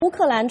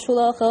克兰除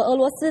了和俄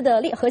罗斯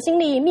的核心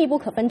利益密不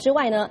可分之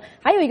外呢，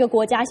还有一个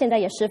国家现在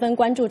也十分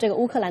关注这个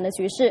乌克兰的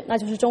局势，那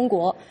就是中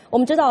国。我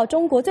们知道，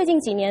中国最近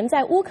几年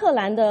在乌克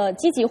兰的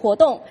积极活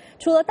动，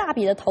除了大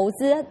笔的投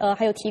资，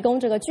还有提供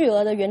这个巨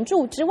额的援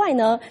助之外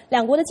呢，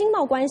两国的经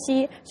贸关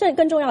系，甚至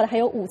更重要的还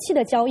有武器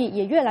的交易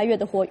也越来越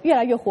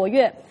活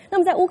跃。那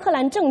么在乌克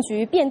兰政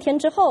局变天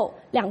之后，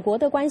两国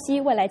的关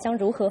系未来将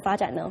如何发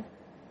展呢？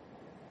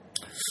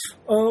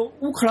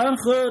乌克兰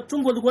和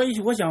中国的关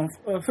系，我想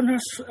分成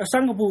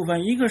三个部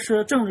分，一个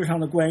是政治上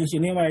的关系，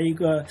另外一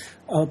个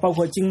包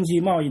括经济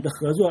贸易的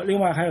合作，另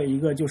外还有一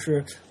个就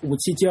是武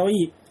器交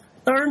易。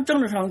当然，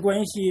政治上的关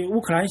系，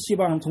乌克兰希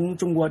望同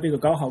中国这个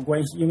搞好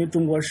关系，因为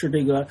中国是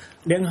这个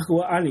联合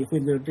国安理会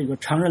的这个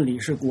常任理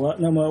事国。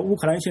那么，乌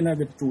克兰现在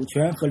的主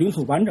权和领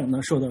土完整呢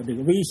受到这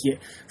个威胁，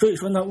所以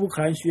说呢，乌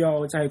克兰需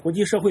要在国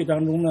际社会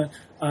当中呢，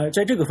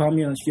在这个方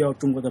面需要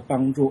中国的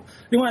帮助。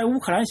另外，乌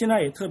克兰现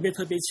在也特别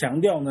强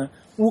调呢，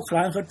乌克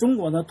兰和中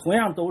国呢同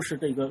样都是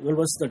这个俄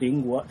罗斯的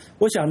邻国。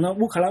我想呢，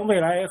乌克兰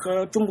未来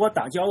和中国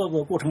打交道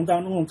的过程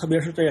当中，特别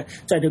是在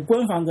这个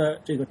官方的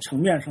这个层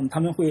面上，他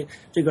们会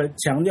这个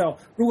强调。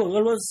如果俄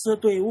罗斯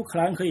对乌克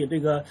兰可以这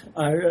个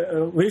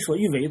为所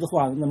欲为的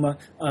话，那么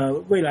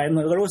未来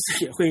呢，俄罗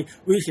斯也会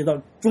威胁到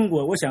中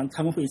国。我想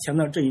他们会强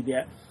调这一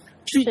点。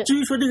至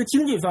于说这个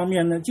经济方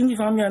面呢，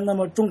那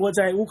么中国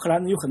在乌克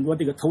兰有很多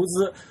这个投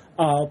资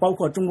包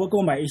括中国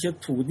购买一些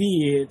土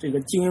地，这个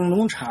经营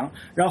农场，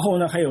然后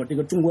呢还有这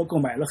个中国购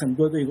买了很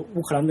多这个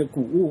乌克兰的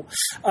谷物，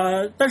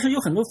但是有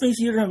很多分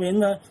析认为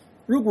呢。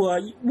如果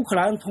乌克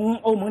兰同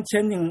欧盟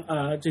签订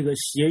这个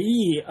协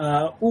议，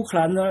乌克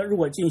兰呢如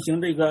果进行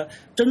这个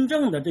真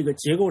正的这个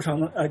结构上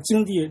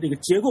经济这个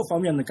结构方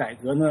面的改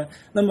革呢，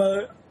那么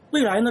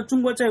未来呢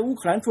中国在乌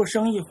克兰做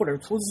生意或者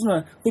投资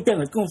呢会变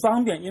得更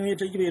方便，因为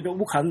这意味着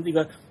乌克兰的这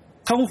个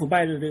贪污腐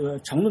败的这个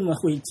程度呢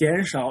会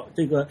减少，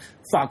这个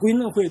法规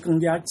呢会更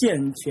加健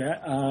全，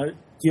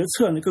决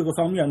策呢各个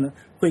方面呢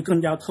会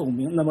更加透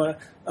明。那么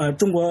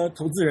中国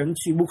投资人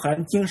去乌克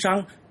兰经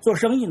商做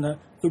生意呢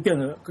会变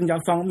得更加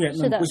方便，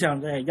那么不像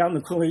在亚努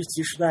科维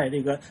奇时代，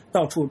这个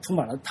到处充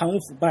满了贪污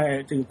腐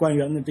败，这个官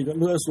员的这个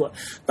勒索。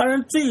当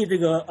然，最这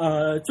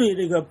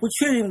个不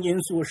确定因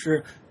素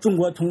是中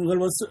国同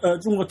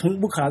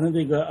乌克兰的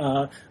这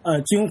个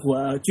军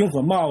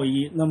火贸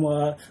易。那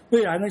么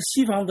未来呢，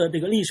西方的这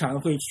个立场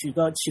会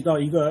起到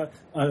一个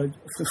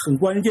很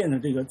关键的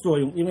这个作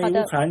用，因为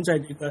乌克兰在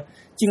这个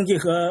经济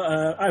和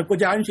国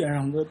家安全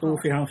上都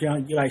非常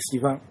依赖西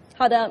方。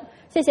好的，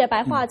谢谢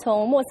白桦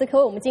从莫斯科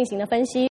为我们进行的分析。